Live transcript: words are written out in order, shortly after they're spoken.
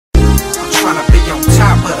tryna be on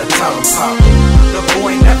top of the totem pole. The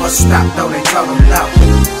boy never stopped though they told him no.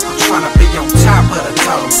 I'm tryna be on top of the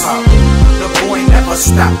totem pole. The boy never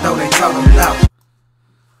stopped though they told him no.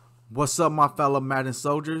 What's up, my fellow Madden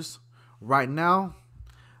soldiers? Right now,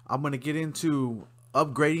 I'm going to get into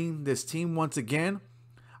upgrading this team once again.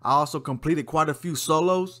 I also completed quite a few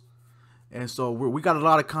solos, and so we got a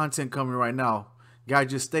lot of content coming right now.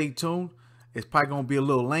 Guys, just stay tuned. It's probably going to be a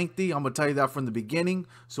little lengthy. I'm going to tell you that from the beginning.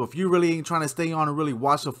 So if you really ain't trying to stay on and really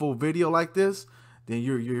watch a full video like this, then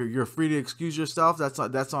you're free to excuse yourself.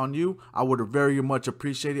 That's on you. I would very much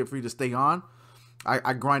appreciate it for you to stay on.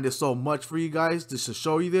 I grinded so much for you guys just to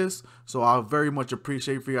show you this, so I very much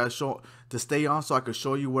appreciate for you guys to stay on, so I could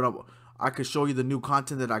show you I could show you the new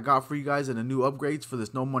content that I got for you guys and the new upgrades for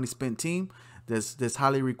this no money spent team that's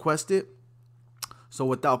highly requested. So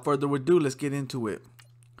without further ado, let's get into it.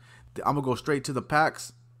 I'm gonna go straight to the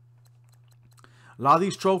packs. A lot of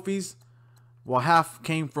these trophies, well, half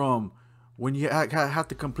came from when you have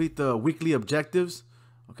to complete the weekly objectives.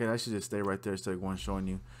 Okay, I should just stay right there instead of going showing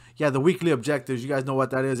you. Yeah, the weekly objectives. You guys know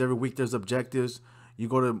what that is. Every week there's objectives. You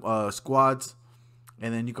go to squads,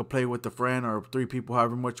 and then you can play with a friend or 3 people,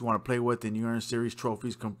 however much you want to play with, and you earn series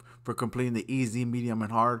trophies for completing the easy, medium,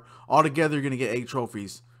 and hard. Altogether, you're gonna get 8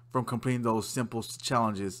 trophies from completing those simple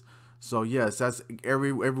challenges. So yes, that's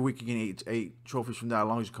every week you get 8 trophies from that, as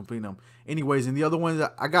long as you complete them. Anyways, and the other ones,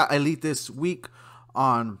 I got elite this week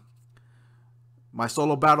on my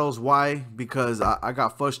solo battles. Why? Because I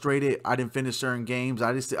got frustrated. I didn't finish certain games.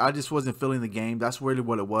 I just wasn't feeling the game. That's really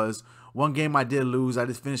what it was. One game I did lose. I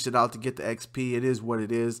just finished it out to get the XP. It is what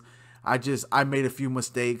it is. I made a few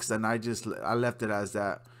mistakes, and I left it as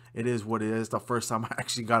that. It is what it is. The first time I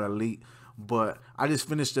actually got elite, but I just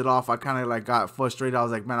finished it off. I kind of like got frustrated. I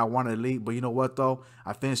was like, man, I want elite, but you know what though?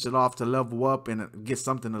 I finished it off to level up and get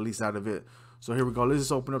something at least out of it. So here we go. Let's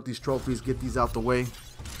just open up these trophies, get these out the way.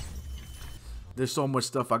 There's so much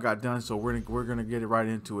stuff I got done, so we're gonna get it right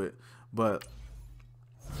into it. But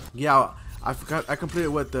yeah, I completed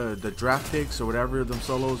what the draft picks or whatever, them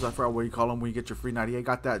solos. I forgot what you call them when you get your free 98.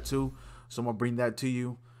 Got that too, so I'm gonna bring that to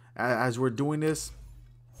you as we're doing this.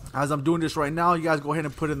 As I'm doing this right now, you guys go ahead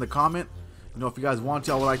and put in the comment. You know, if you guys want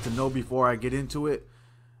to, I would like to know before I get into it,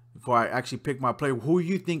 before I actually pick my player, who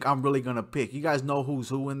you think I'm really gonna pick. You guys know who's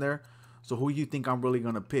who in there, so who you think I'm really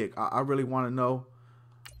gonna pick. I really want to know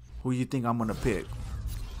who you think I'm gonna pick.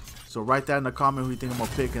 So write that in the comment who you think I'm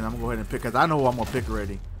gonna pick, and I'm gonna go ahead and pick, because I know who I'm gonna pick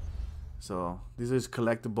already. So these are just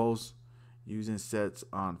collectibles using sets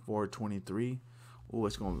on 423. Oh,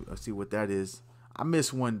 let's see what that is. I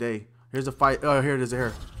missed one day. Here's a fight. Oh, here it is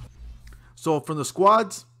here. So from the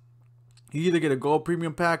squads, you either get a gold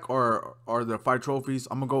premium pack or the 5 trophies.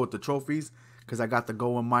 I'm gonna go with the trophies because I got the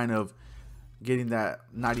goal in mind of getting that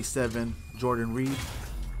 97 Jordan Reed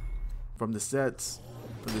from the sets.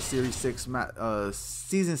 For the Series 6,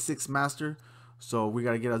 Season 6 Master. So we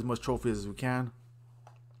got to get as much trophies as we can.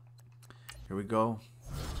 Here we go.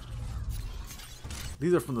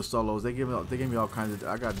 These are from the solos. They gave me all kinds of.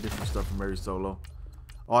 I got different stuff from every solo.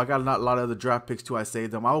 Oh, I got a lot of other draft picks too. I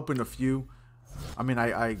saved them. I opened a few. I mean,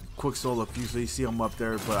 I quick sold a few, so you see them up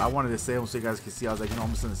there. But I wanted to save them so you guys can see. I was like, you know,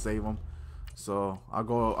 I'm just gonna save them. So I'll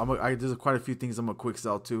go. There's quite a few things I'm gonna quick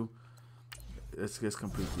sell too. Let's just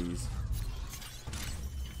complete these.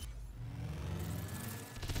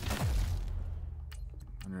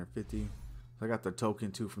 $150. So I got the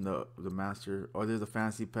token too from the master. Oh, there's a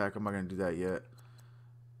fantasy pack. I'm not gonna do that yet.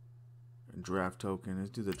 Draft token.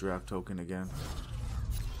 Let's do the draft token again.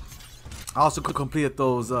 I also completed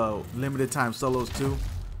those limited time solos too.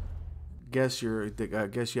 Guess you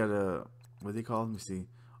had a, what do they call it? Let me see.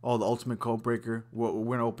 Oh, the ultimate code breaker. We're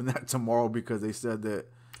gonna open that tomorrow because they said that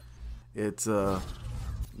it's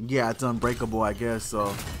yeah, it's unbreakable, I guess.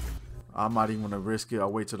 So I'm not even gonna risk it.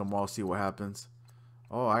 I'll wait till tomorrow, see what happens.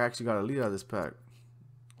 Oh, I actually got a lead out of this pack.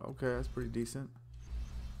 Okay, that's pretty decent.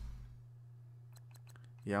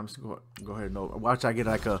 Yeah, I'm just gonna go ahead and watch. I get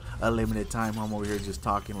like a limited time. I'm over here just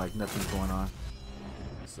talking like nothing's going on.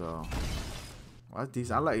 So well, that's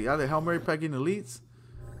decent. I like Hail Mary pack getting elites.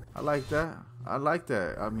 I like that. I like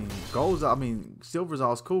that. I mean, golds. I mean, silvers I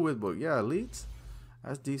was cool with, but yeah, elites.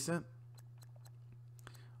 That's decent.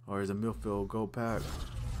 Or there's a Millfield gold pack.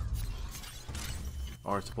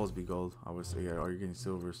 Or it's supposed to be gold, I would say. Yeah, or you're getting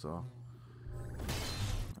silver, so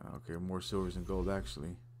okay, more silvers than gold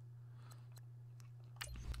actually.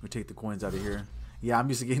 We take the coins out of here. Yeah, I'm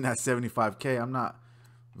used to getting that 75K. I'm not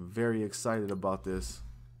very excited about this,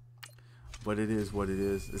 but it is what it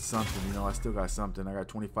is. It's something, you know. I still got something. I got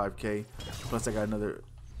 25K plus I got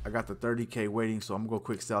the 30K waiting, so I'm gonna go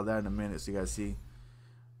quick sell that in a minute so you guys see,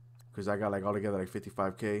 because I got like altogether like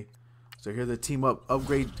 55K. So here's the team up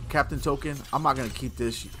upgrade captain token. I'm not gonna keep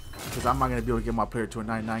this because I'm not gonna be able to get my player to a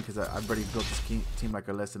 99 because I already built this team like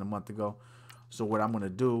less than a month ago. So what I'm gonna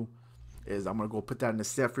do is I'm gonna go put that in the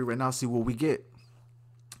set free right now, see what we get.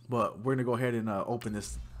 But we're gonna go ahead and open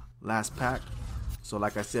this last pack. So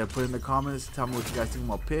like I said, put in the comments, tell me what you guys think I'm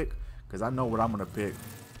gonna pick, because I know what I'm gonna pick.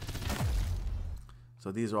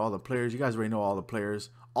 So these are all the players. You guys already know all the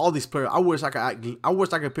players. All these players. I wish I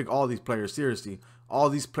could pick all these players. Seriously, all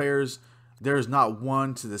these players. There's not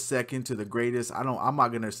one to the second to the greatest. I'm not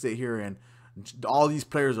gonna sit here and all these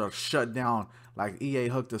players are shut down like EA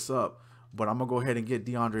hooked us up. But I'm gonna go ahead and get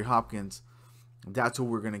DeAndre Hopkins. That's what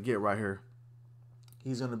we're gonna get right here.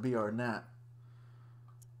 He's gonna be our Nat.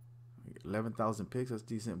 11,000 picks. That's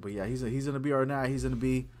decent. But yeah, he's gonna be our Nat. He's gonna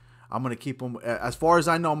be. I'm gonna keep him. As far as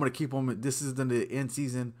I know, I'm gonna keep him. This is the end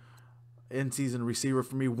season receiver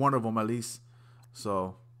for me. One of them at least.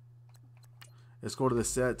 So let's go to the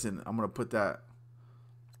sets, and I'm gonna put that.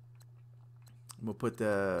 I'm gonna put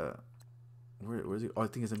the. Where is he? Oh, I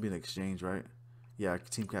think it's gonna be an exchange, right? Yeah,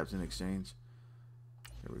 team captain exchange.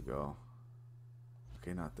 Here we go.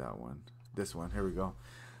 Okay, not that one. This one. Here we go.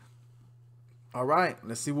 All right,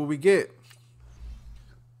 let's see what we get.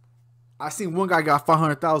 I seen one guy got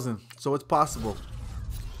 500,000, so it's possible.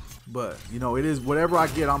 But you know, it is whatever I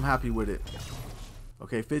get, I'm happy with it.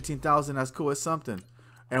 Okay, 15,000. That's cool. It's something.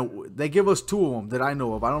 And they give us 2 of them that I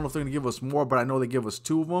know of. I don't know if they're gonna give us more, but I know they give us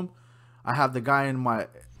 2 of them. I have the guy in my.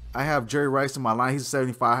 I have Jerry Rice in my line. He's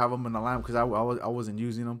 75. I have him in the line because I wasn't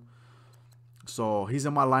using him. So he's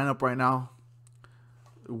in my lineup right now.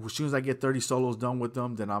 As soon as I get 30 solos done with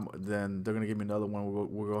them, then they're gonna give me another one.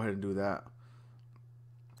 We'll go ahead and do that.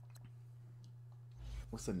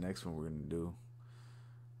 What's the next one we're gonna do?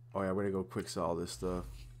 Oh yeah, we're gonna go quick sell all this stuff.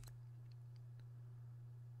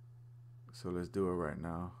 So let's do it right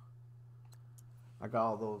now. I got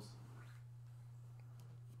all those.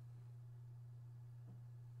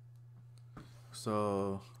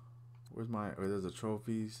 So where's my? Oh, there's the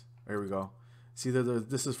trophies. There we go. See,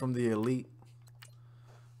 this is from the elite.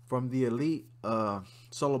 From the elite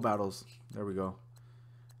solo battles. There we go.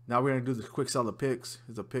 Now we're gonna do the quick sell the picks.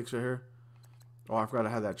 There's a picks right here. Oh, I forgot I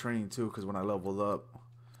had that training too because when I leveled up.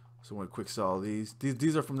 So we're gonna quick sell these.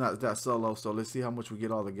 These are from that solo. So let's see how much we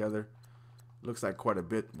get all together. Looks like quite a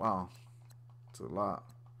bit. Wow, it's a lot.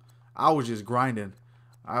 I was just grinding.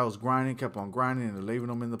 I was grinding, kept on grinding, and leaving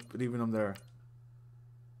them there.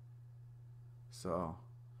 So,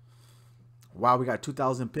 wow, we got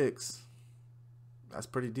 2,000 picks. That's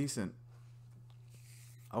pretty decent.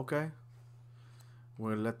 Okay.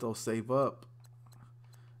 We're gonna let those save up.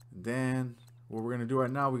 Then what we're gonna do right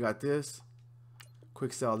now, we got this.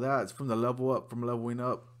 Quick sell that. It's from the leveling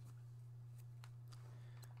up.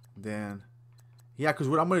 Then yeah, because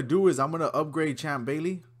what I'm gonna do is I'm gonna upgrade Champ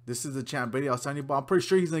Bailey. This is the Champ Bailey I was telling you about. I'm pretty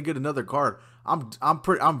sure he's gonna get another card.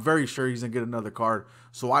 I'm very sure he's gonna get another card.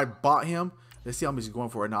 So I bought him. Let's see how much he's going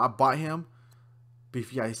for right now. I bought him.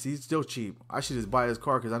 Yeah, he's still cheap. I should just buy his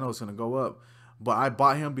card because I know it's gonna go up. But I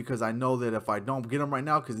bought him because I know that if I don't get him right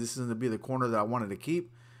now, because this is gonna be the corner that I wanted to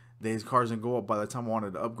keep, that his card's gonna go up by the time I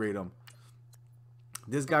wanted to upgrade him.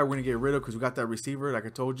 This guy we're gonna get rid of because we got that receiver, like I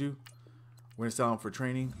told you. We're gonna sell him for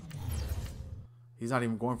training. He's not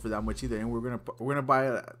even going for that much either, and we're gonna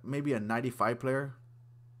buy maybe a 95 player.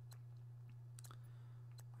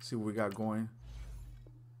 Let's see what we got going.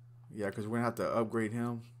 Yeah, because we're gonna have to upgrade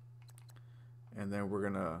him, and then we're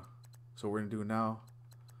gonna do now.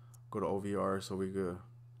 Go to OVR so we could.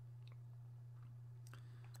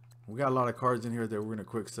 We got a lot of cards in here that we're gonna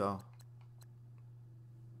quick sell.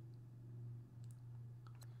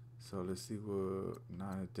 So let's see what.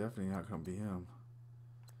 Nah, definitely not gonna be him.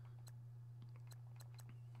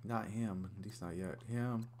 Not him. At least not yet.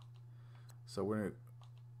 Him. So we're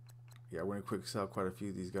gonna quick sell quite a few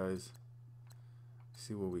of these guys.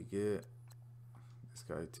 See what we get. This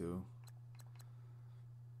guy too.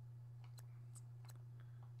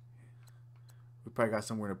 We probably got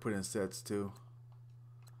somewhere to put in sets too.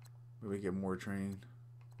 Maybe get more trained.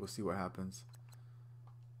 We'll see what happens.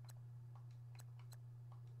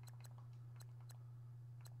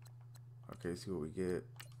 Okay, see what we get.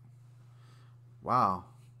 Wow,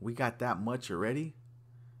 we got that much already?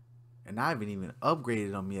 And I haven't even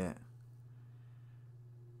upgraded them yet.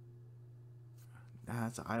 Nah,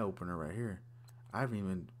 that's an eye-opener right here. I haven't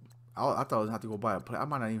even... I thought I was have to go buy a player. I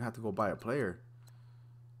might not even have to go buy a player.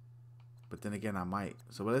 But then again, I might.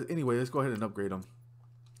 So anyway, let's go ahead and upgrade them.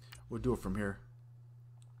 We'll do it from here.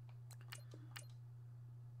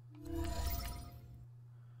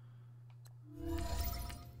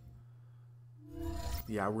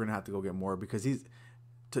 Yeah, we're gonna have to go get more because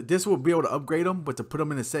this will be able to upgrade them, but to put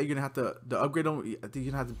them in a set, you're gonna have to upgrade them. I think you're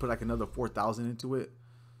gonna have to put like another 4,000 into it.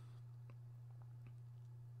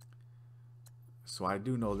 So I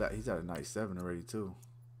do know that he's at a 97 already too.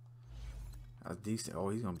 That's decent. Oh,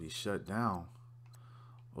 he's gonna be shut down.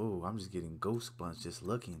 Oh, I'm just getting ghost blunts just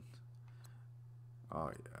looking. Oh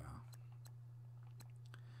yeah,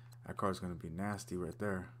 that card's gonna be nasty right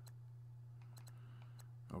there.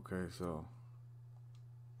 Okay, so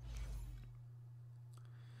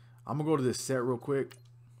I'm gonna go to this set real quick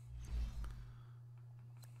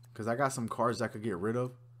because I got some cards I could get rid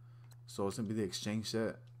of. So it's gonna be the exchange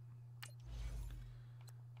set.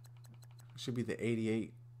 Should be the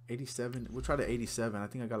 88, 87. We'll try the 87. I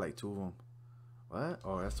think I got like 2 of them. What?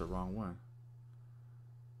 Oh, that's the wrong one.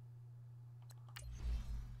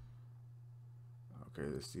 Okay,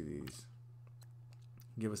 let's see these.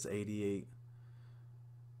 Give us 88.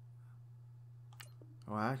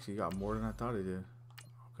 Oh, I actually got more than I thought it did.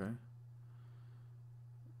 Okay.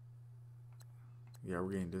 Yeah,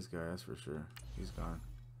 we're getting this guy, that's for sure. He's gone.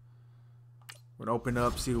 We're gonna open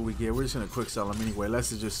up, see what we get. We're just gonna quick sell him anyway,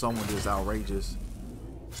 unless it's just someone just outrageous,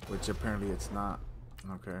 which apparently it's not.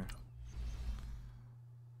 Okay.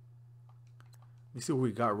 Let me see what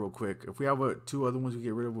we got real quick. If we have 2 other ones we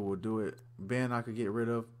get rid of, we'll do it. Ben, I could get rid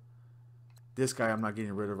of. This guy I'm not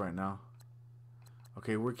getting rid of right now.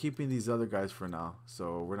 Okay, we're keeping these other guys for now,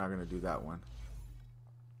 so we're not gonna do that one.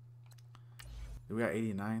 We got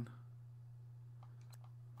 89.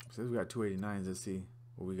 It says we got 289s. Let's see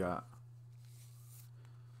what we got.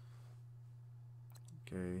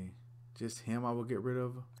 Okay, just him I will get rid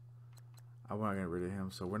of. I'm not gonna get rid of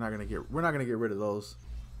him, so we're not gonna get rid of those.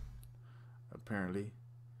 Apparently.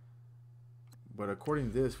 But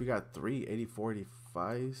according to this, we got 3 84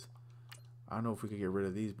 85s. I don't know if we could get rid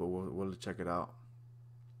of these, but we'll check it out.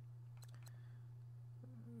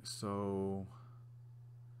 So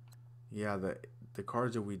yeah, the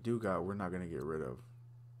cards that we do got, we're not gonna get rid of.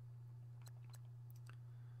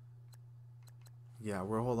 Yeah,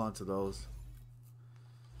 we'll hold on to those.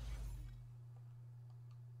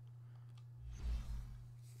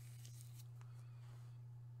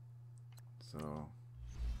 So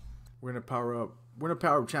we're gonna power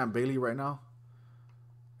up Champ Bailey right now,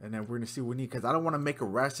 and then we're gonna see what we need, because I don't want to make a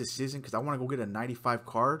rash decision, because I want to go get a 95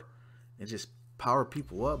 card and just power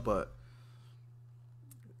people up. But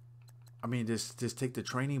I mean, just take the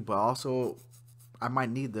training, but also I might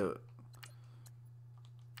need the.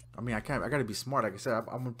 I mean, I gotta be smart. Like I said,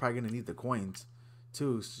 I'm probably gonna need the coins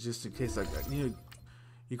too, just in case, like,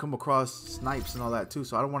 you come across snipes and all that too.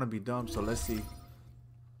 So I don't want to be dumb. So let's see.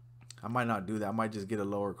 I might not do that. I might just get a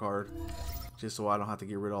lower card, just so I don't have to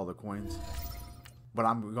get rid of all the coins. But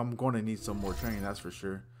I'm going to need some more training, that's for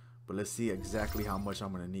sure. But let's see exactly how much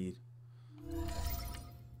I'm going to need.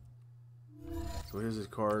 So here's this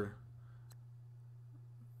card.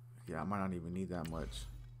 Yeah, I might not even need that much.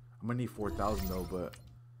 I'm going to need 4,000 though, but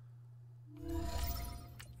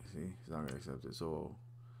see, he's not going to accept it. So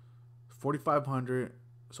 4,500.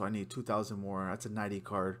 So I need 2,000 more. That's a 90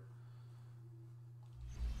 card.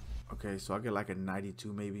 Okay, so I get like a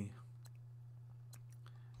 92 maybe,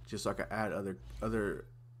 just so I can add other.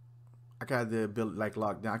 I got the ability like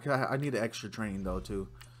lockdown. I need an extra training though too,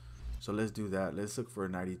 so let's do that. Let's look for a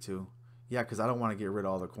 92. Yeah, because I don't want to get rid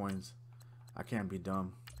of all the coins. I can't be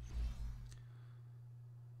dumb.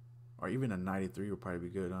 Or even a 93 would probably be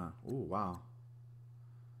good, huh? Ooh, wow.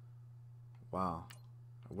 Wow.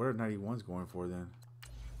 What are 91s going for then?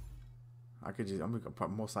 I could just.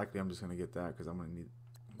 Most likely I'm just gonna get that because I'm gonna need.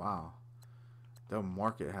 Wow, the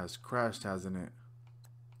market has crashed, hasn't it?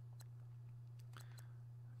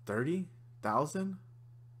 30,000?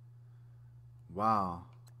 Wow.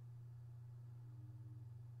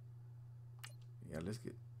 Yeah, let's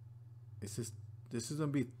get. This is gonna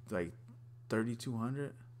be like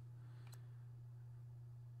 3,200.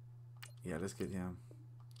 Yeah, let's get him.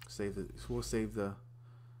 Save the. We'll save the.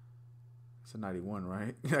 It's a 91,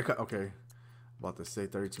 right? Okay. About to say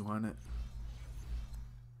 3,200.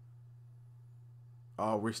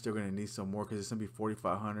 Oh, we're still gonna need some more because it's gonna be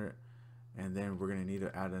 4,500, and then we're gonna need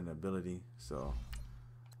to add an ability. So,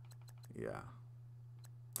 yeah,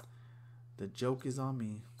 the joke is on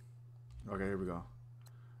me. Okay, here we go.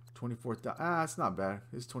 24,000. Ah, it's not bad.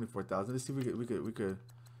 It's 24,000. Let's see if we could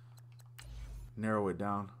narrow it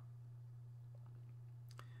down.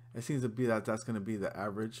 It seems to be that's gonna be the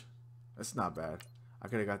average. That's not bad. I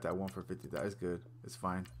could have got that one for 50,000. It's good. It's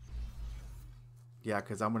fine. Yeah,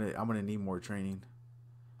 because I'm gonna need more training.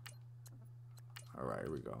 All right,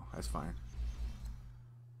 here we go. That's fine.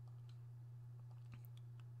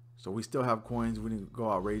 So we still have coins. We didn't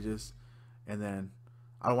go outrageous, and then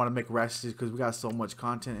I don't want to make rash decisions because we got so much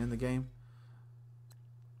content in the game.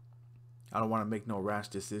 I don't want to make no rash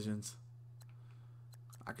decisions.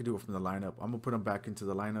 I could do it from the lineup. I'm gonna put him back into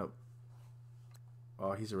the lineup.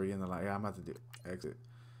 Oh, he's already in the line. Yeah, I'm about to do exit.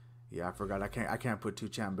 Yeah, I forgot. I can't put two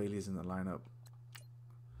Champ Baileys in the lineup.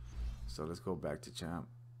 So let's go back to Champ.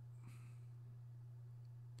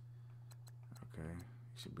 Okay,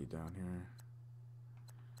 he should be down here.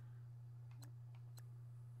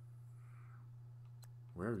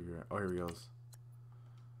 Wherever you're at. Oh, here he goes.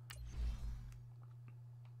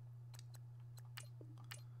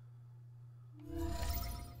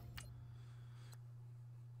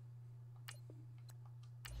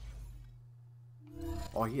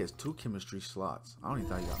 Oh, he has 2 chemistry slots. I only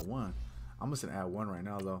thought he got 1. I'm just gonna add 1 right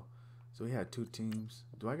now though. So he had 2 teams.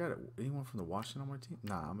 Do I got anyone from the Washington on my team?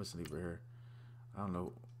 Nah, I'm just gonna leave it here. I don't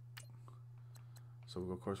know. So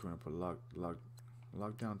of course we're gonna put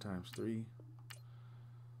lockdown times 3.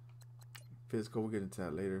 Physical, we'll get into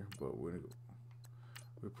that later, but we're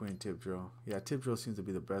putting tip drill. Yeah, tip drill seems to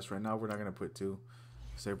be the best right now. We're not gonna put 2.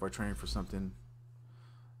 Save our training for something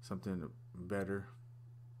better.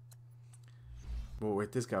 But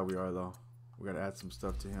with this guy we are though. We gotta add some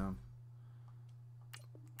stuff to him.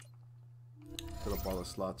 Fill up all the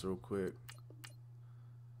slots real quick.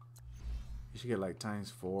 You should get like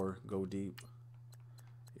 ×4, go deep.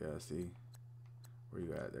 Yeah, see. Where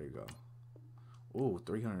you at? There you go. Ooh,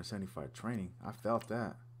 375 training. I felt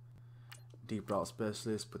that. Deep route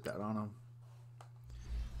specialist, put that on him.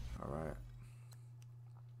 Alright.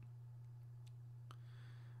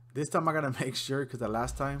 This time I gotta make sure, because the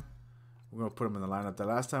last time we're gonna put him in the lineup. The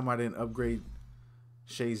last time I didn't upgrade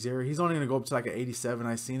Shazier. He's only gonna go up to like an 87.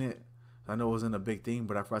 I seen it. I know it wasn't a big thing,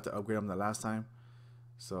 but I forgot to upgrade him the last time.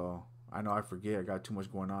 So I know I forget. I got too much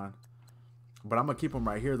going on. But I'm gonna keep him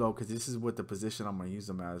right here though, because this is what the position I'm gonna use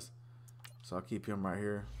him as. So I'll keep him right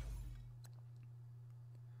here.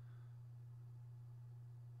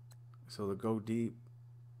 So the go deep,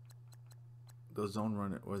 the zone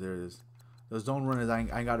run, or there it is. The zone runners, I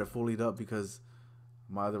ain't got it fully up because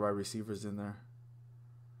my other wide receivers in there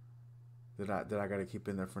that I got to keep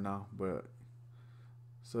in there for now. But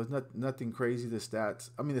so it's nothing crazy. The stats,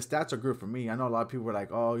 I mean, the stats are good for me. I know a lot of people are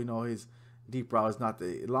like, oh, you know, his deep route is not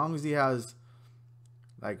the, as long as he has,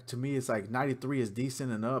 like, to me, it's like 93 is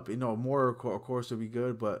decent and up. You know, more of course would be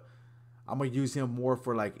good, but I'm gonna use him more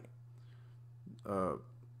for like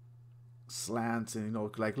slants and, you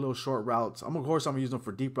know, like little short routes. Of course I'm gonna use him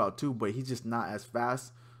for deep route too, but he's just not as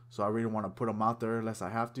fast. So I really want to put him out there unless I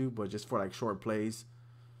have to, but just for like short plays,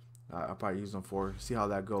 I'll probably use him for, see how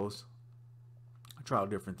that goes. I try out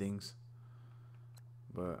different things,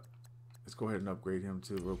 but let's go ahead and upgrade him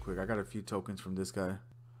too real quick. I got a few tokens from this guy.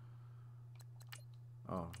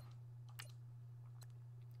 Oh,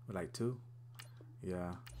 like 2?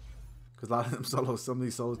 Yeah, because a lot of them solos, some of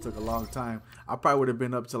these solos took a long time. I probably would have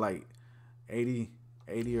been up to like 80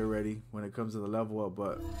 already when it comes to the level up,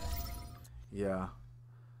 but yeah,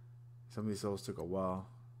 some of these solos took a while.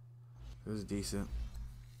 It was decent.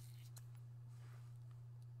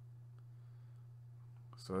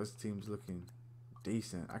 So this team's looking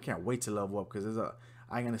decent. I can't wait to level up because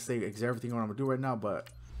I ain't gonna say everything what I'm gonna do right now, but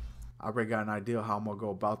I already got an idea of how I'm gonna go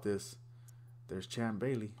about this. There's Champ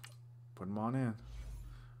Bailey. Put him on in.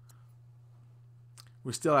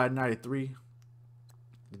 We're still at 93.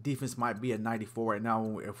 The defense might be at 94 right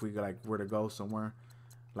now if we like were to go somewhere.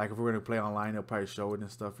 Like if we're gonna play online, they'll probably show it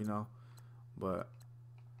and stuff, you know. But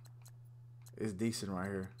it's decent right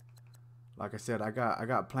here. Like I said, I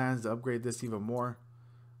got plans to upgrade this even more.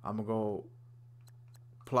 I'm gonna go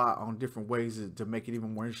plot on different ways to make it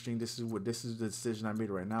even more interesting. This is the decision I made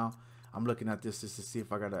right now. I'm looking at this just to see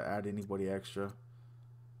if I gotta add anybody extra.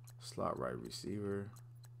 Slot right receiver.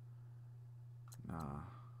 Nah.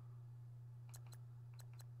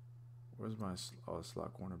 Where's my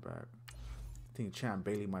slot cornerback? I think Champ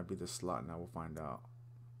Bailey might be the slot now. We'll find out.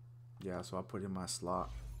 Yeah, so I put in my slot.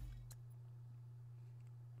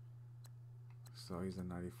 So he's a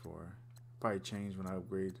 94. Probably change when I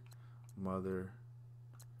upgrade my other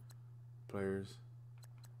players.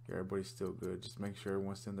 Yeah, everybody's still good. Just make sure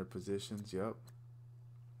everyone's in their positions. Yep.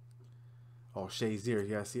 Oh, Shazier.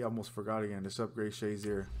 Yeah, see, I almost forgot again. Let's upgrade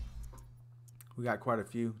Shazier. We got quite a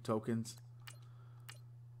few tokens.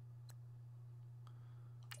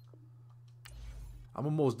 I'm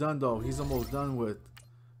almost done though. He's almost done with.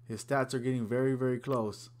 His stats are getting very, very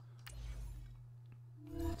close.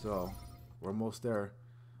 So we're almost there.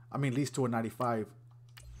 I mean, at least to a 95.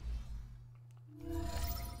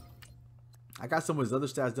 I got some of his other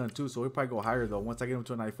stats done too, so he'll probably go higher though. Once I get him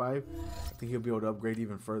to a 95, I think he'll be able to upgrade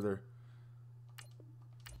even further.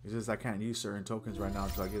 It's just I can't use certain tokens right now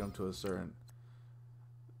until I get them to a certain,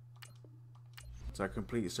 so I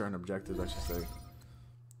complete certain objectives, I should say.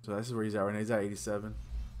 So this is where he's at right now. He's at 87.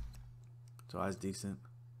 So that's decent.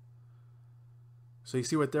 So you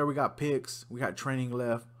see right there, we got picks, we got training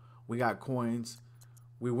left, we got coins.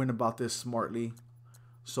 We went about this smartly.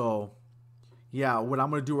 So yeah, what I'm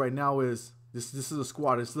gonna do right now is this is a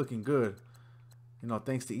squad. It's looking good. You know,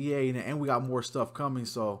 thanks to EA, and we got more stuff coming.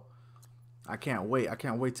 So I can't wait. I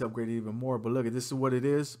can't wait to upgrade it even more. But look, this is what it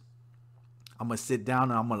is. I'm gonna sit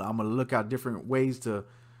down and I'm gonna look at different ways to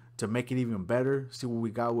make it even better. See what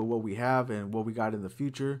we got with what we have and what we got in the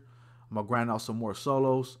future. I'm gonna grind out some more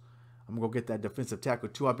solos. I'm gonna go get that defensive tackle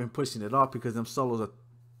too. I've been pushing it off because them solos are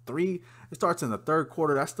 3. It starts in the 3rd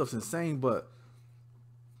quarter. That stuff's insane, but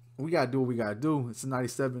we gotta do what we gotta do. It's a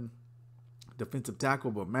 97 defensive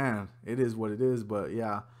tackle, but man, it is what it is. But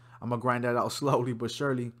yeah, I'm gonna grind that out slowly but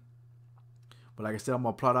surely. But like I said, I'm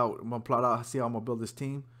gonna plot out, see how I'm gonna build this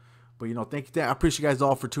team. But you know, thank you. I appreciate you guys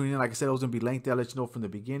all for tuning in. Like I said, it was gonna be lengthy. I'll let you know from the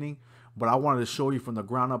beginning, but I wanted to show you from the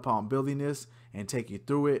ground up how I'm building this and take you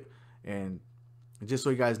through it, and just so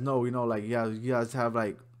you guys know, you know, like you guys have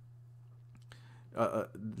like at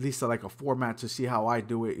least like a format to see how I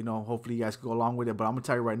do it. You know, hopefully you guys can go along with it. But I'm gonna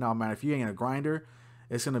tell you right now, man, if you ain't a grinder,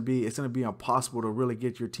 it's gonna be impossible to really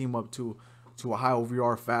get your team up to a high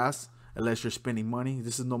OVR fast unless you're spending money.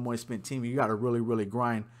 This is no money spent team. You gotta really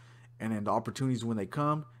grind, and then the opportunities when they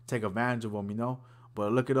come, take advantage of them. You know.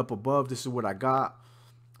 But look it up above. This is what I got.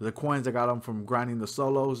 The coins, I got them from grinding the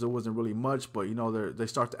solos. There wasn't really much, but you know, they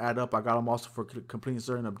start to add up. I got them also for completing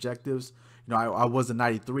certain objectives. You know, I was a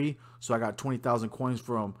 93, so I got 20,000 coins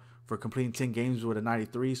for completing 10 games with a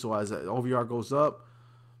 93. So as the OVR goes up,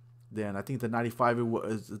 then I think the 95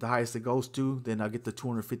 is the highest it goes to. Then I get the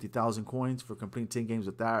 250,000 coins for completing 10 games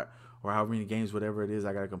with that, or however many games, whatever it is,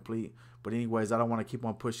 I gotta complete. But anyways, I don't want to keep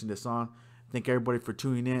on pushing this on. Thank everybody for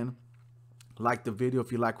tuning in. Like the video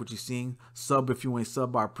if you like what you're seeing. Sub if you ain't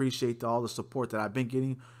sub. I appreciate all the support that I've been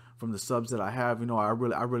getting from the subs that I have. You know, I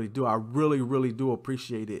really do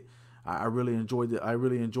appreciate it. I really enjoyed it. I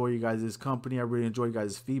really enjoy you guys' company. I really enjoy you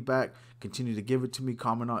guys' feedback. Continue to give it to me.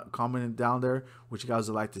 Commenting down there what you guys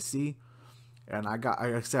would like to see. And like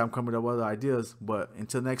I said, I'm coming up with other ideas. But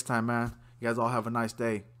until next time, man, you guys all have a nice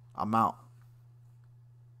day. I'm out.